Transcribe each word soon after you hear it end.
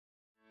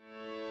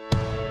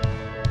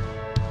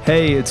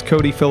Hey, it's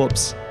Cody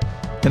Phillips,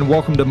 and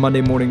welcome to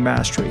Monday Morning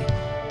Mastery.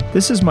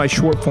 This is my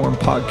short form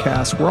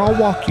podcast where I'll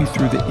walk you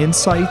through the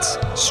insights,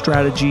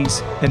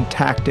 strategies, and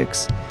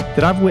tactics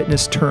that I've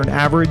witnessed turn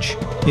average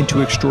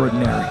into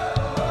extraordinary.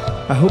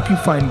 I hope you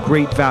find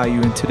great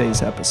value in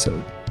today's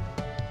episode.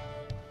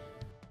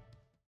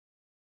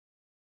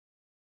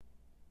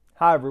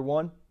 Hi,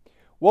 everyone.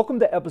 Welcome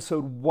to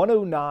episode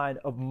 109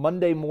 of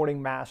Monday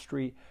Morning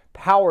Mastery,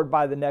 powered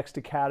by the Next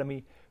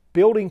Academy,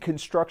 building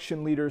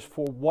construction leaders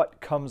for what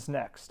comes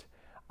next.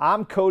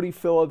 I'm Cody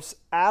Phillips.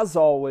 As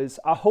always,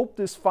 I hope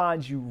this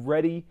finds you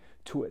ready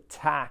to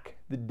attack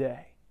the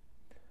day.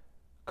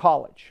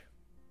 College.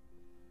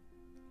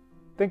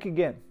 Think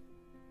again.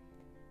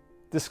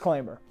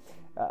 Disclaimer.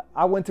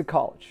 I went to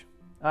college.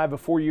 I have a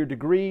 4-year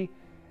degree,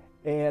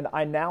 and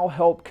I now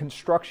help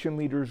construction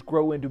leaders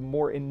grow into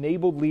more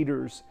enabled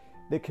leaders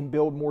that can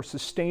build more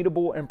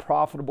sustainable and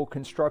profitable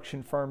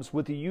construction firms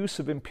with the use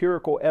of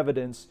empirical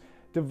evidence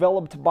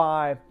developed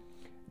by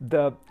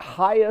the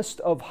highest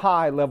of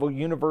high-level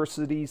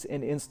universities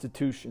and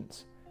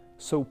institutions.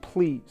 So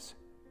please,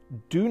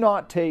 do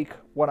not take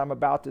what I'm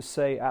about to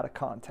say out of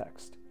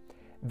context.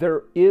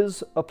 There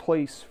is a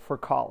place for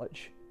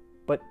college,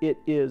 but it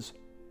is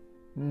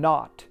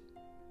not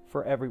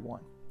for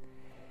everyone.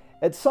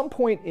 At some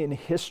point in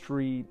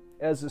history,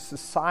 as a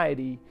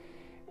society,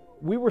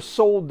 we were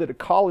sold that a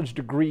college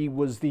degree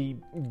was the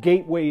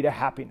gateway to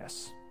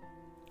happiness.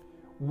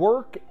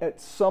 Work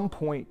at some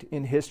point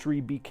in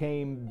history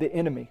became the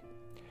enemy.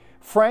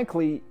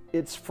 Frankly,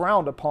 it's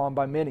frowned upon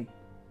by many.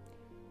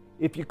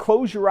 If you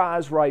close your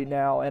eyes right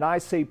now and I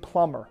say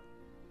plumber,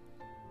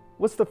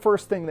 what's the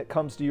first thing that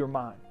comes to your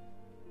mind?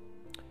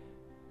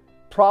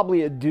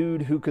 Probably a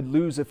dude who could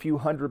lose a few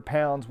 100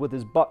 pounds with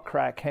his butt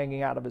crack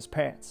hanging out of his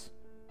pants.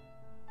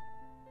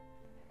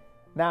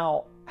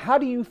 Now, how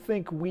do you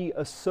think we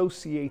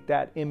associate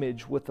that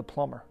image with the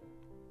plumber?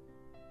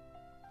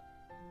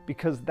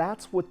 Because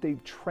that's what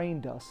they've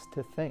trained us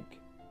to think.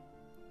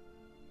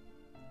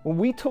 When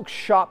we took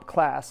shop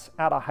class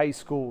out of high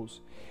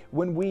schools,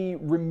 when we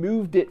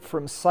removed it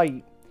from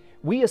sight,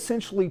 we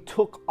essentially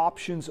took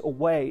options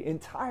away,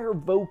 entire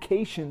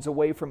vocations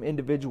away from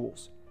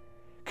individuals.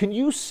 Can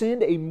you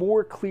send a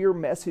more clear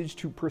message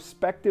to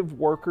prospective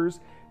workers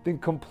than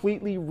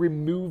completely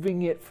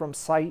removing it from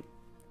sight?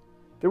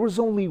 There was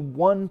only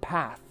one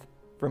path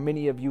for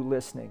many of you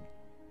listening,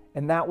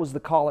 and that was the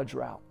college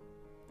route.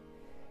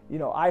 You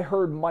know, I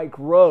heard Mike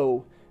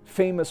Rowe,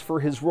 famous for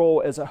his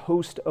role as a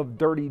host of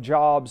Dirty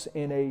Jobs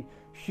and a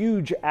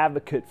huge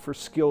advocate for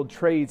skilled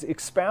trades,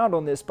 expound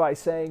on this by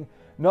saying,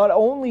 not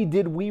only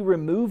did we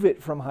remove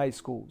it from high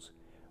schools,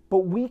 but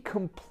we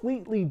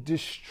completely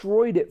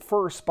destroyed it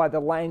first by the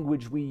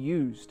language we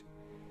used.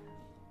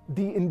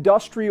 The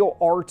industrial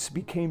arts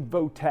became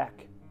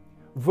vo-tech.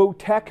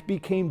 Vo-tech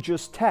became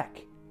just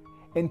tech,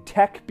 and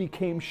tech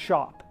became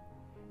shop.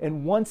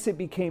 And once it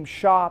became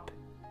shop,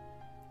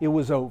 it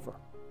was over.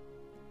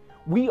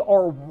 We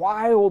are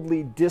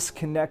wildly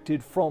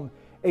disconnected from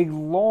a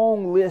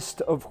long list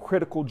of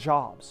critical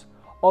jobs.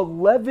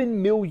 11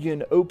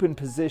 million open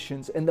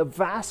positions, and the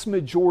vast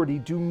majority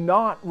do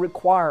not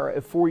require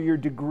a 4-year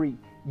degree.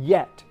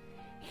 Yet,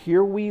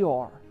 here we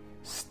are,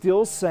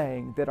 still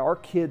saying that our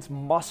kids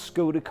must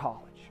go to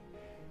college,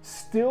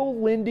 still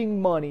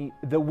lending money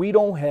that we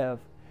don't have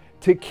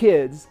to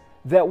kids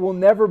that will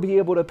never be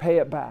able to pay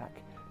it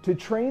back, to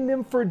train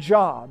them for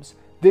jobs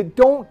that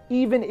don't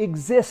even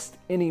exist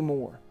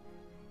anymore.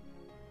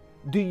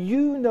 Do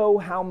you know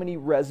how many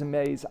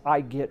resumes I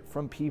get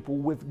from people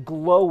with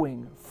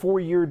glowing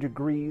 4-year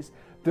degrees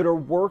that are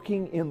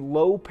working in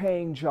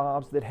low-paying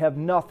jobs that have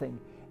nothing,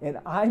 and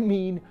I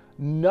mean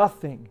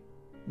nothing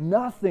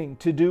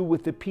to do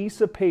with the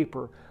piece of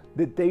paper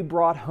that they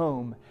brought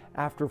home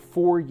after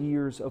 4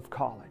 years of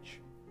college?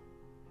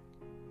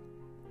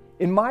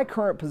 In my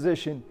current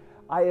position,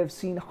 I have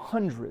seen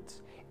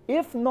hundreds,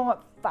 if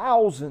not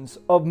thousands,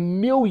 of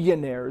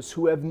millionaires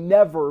who have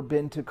never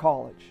been to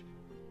college.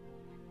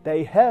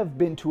 They have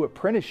been to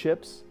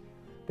apprenticeships.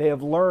 They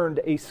have learned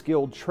a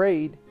skilled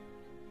trade.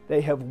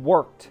 They have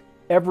worked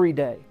every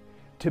day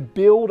to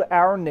build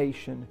our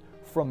nation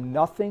from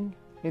nothing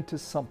into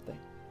something.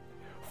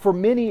 For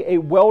many, a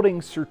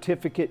welding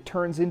certificate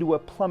turns into a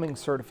plumbing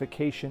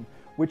certification,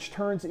 which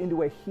turns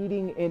into a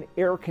heating and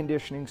air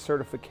conditioning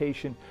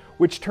certification,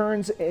 which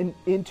turns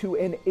into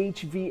an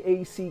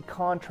HVAC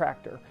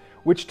contractor,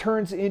 which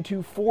turns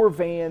into 4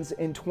 vans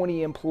and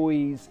 20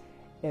 employees,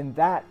 and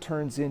that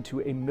turns into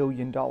a $1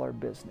 million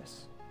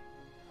business.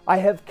 I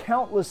have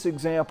countless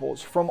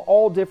examples from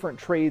all different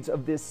trades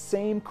of this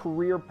same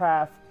career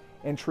path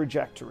and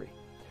trajectory.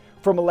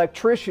 From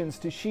electricians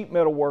to sheet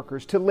metal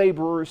workers, to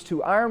laborers,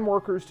 to iron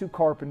workers, to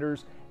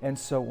carpenters, and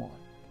so on.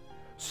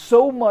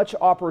 So much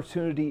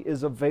opportunity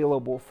is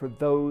available for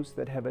those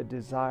that have a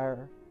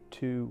desire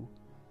to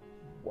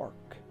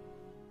work.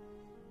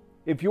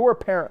 If you're a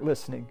parent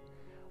listening,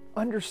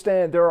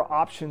 understand there are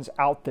options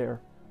out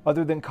there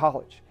other than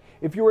college.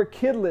 If you're a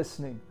kid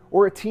listening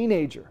or a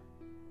teenager,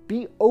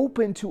 Be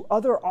open to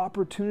other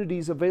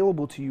opportunities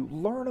available to you.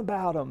 Learn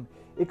about them.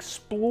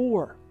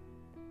 Explore.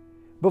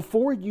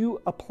 Before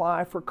you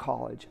apply for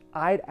college,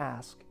 I'd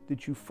ask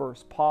that you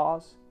first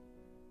pause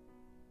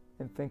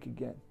and think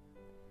again.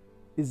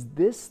 Is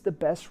this the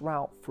best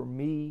route for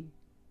me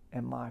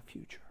and my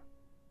future?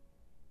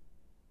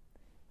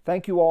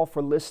 Thank you all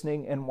for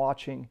listening and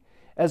watching.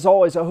 As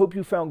always, I hope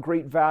you found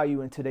great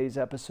value in today's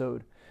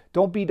episode.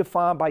 Don't be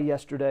defined by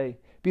yesterday.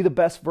 Be the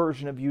best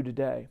version of you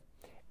today.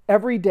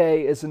 Every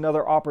day is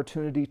another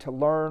opportunity to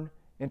learn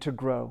and to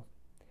grow.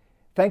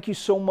 Thank you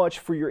so much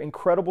for your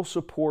incredible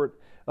support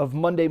of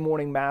Monday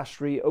Morning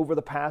Mastery over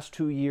the past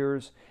 2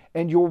 years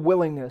and your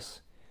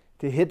willingness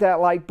to hit that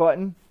like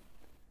button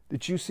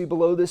that you see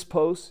below this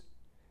post,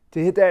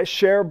 to hit that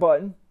share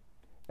button,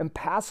 and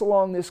pass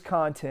along this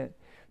content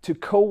to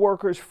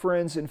coworkers,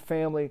 friends, and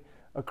family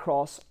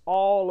across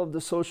all of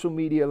the social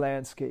media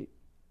landscape.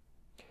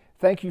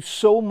 Thank you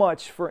so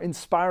much for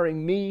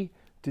inspiring me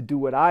to do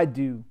what I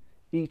do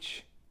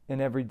each and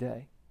every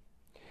day.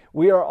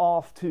 We are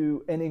off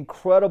to an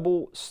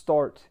incredible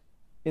start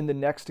in the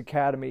Next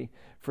Academy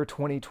for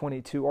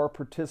 2022. Our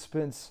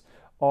participants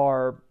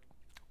are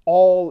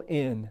all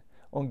in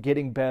on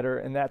getting better,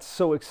 and that's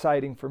so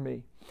exciting for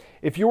me.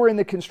 If you're in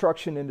the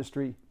construction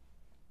industry,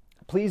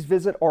 please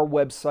visit our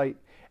website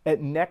at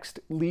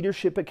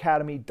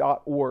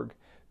nextleadershipacademy.org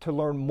to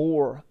learn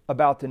more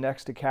about the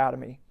Next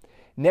Academy.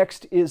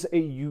 Next is a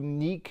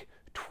unique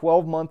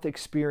 12-month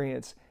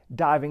experience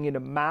diving into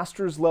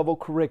master's level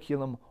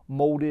curriculum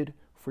molded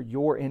for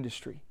your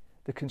industry,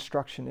 the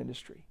construction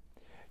industry.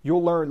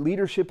 You'll learn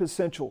leadership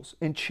essentials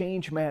and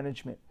change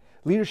management,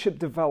 leadership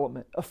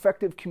development,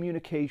 effective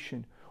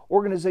communication,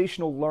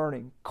 organizational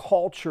learning,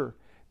 culture,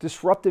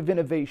 disruptive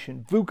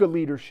innovation, VUCA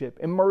leadership,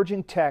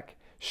 emerging tech,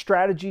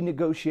 strategy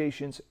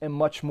negotiations, and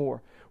much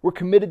more. We're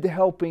committed to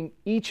helping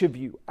each of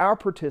you, our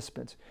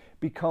participants,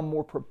 become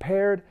more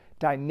prepared,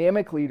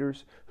 dynamic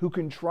leaders who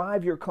can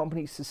drive your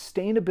company's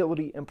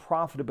sustainability and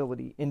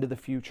profitability into the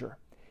future.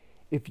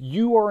 If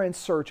you are in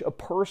search of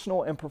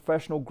personal and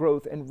professional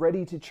growth and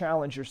ready to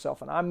challenge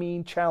yourself, and I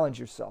mean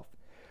challenge yourself,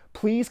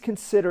 please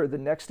consider the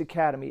Next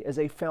Academy as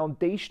a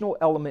foundational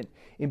element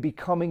in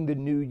becoming the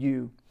new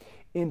you,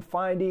 in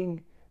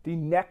finding the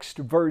next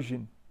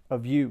version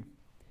of you.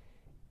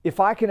 If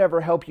I can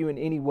ever help you in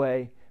any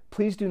way,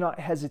 please do not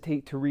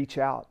hesitate to reach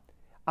out.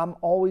 I'm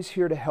always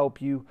here to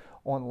help you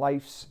on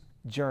life's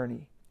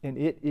journey, and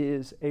it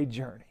is a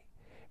journey.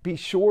 Be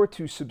sure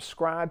to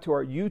subscribe to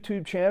our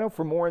YouTube channel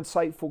for more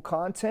insightful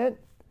content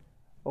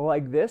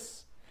like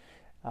this.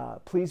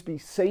 Please be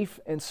safe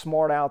and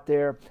smart out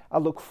there. I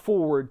look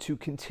forward to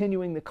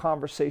continuing the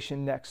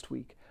conversation next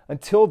week.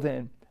 Until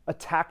then,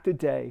 attack the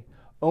day,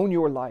 own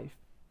your life,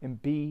 and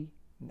be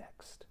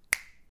next.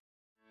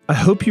 I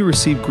hope you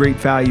received great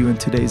value in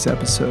today's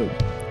episode.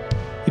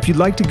 If you'd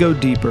like to go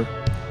deeper,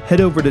 head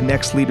over to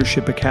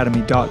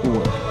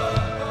nextleadershipacademy.org.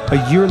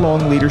 A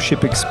year-long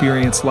leadership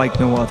experience like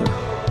no other,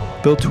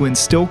 built to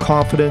instill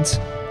confidence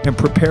and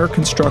prepare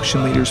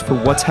construction leaders for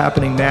what's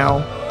happening now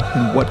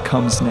and what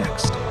comes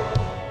next.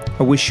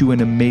 I wish you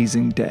an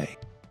amazing day.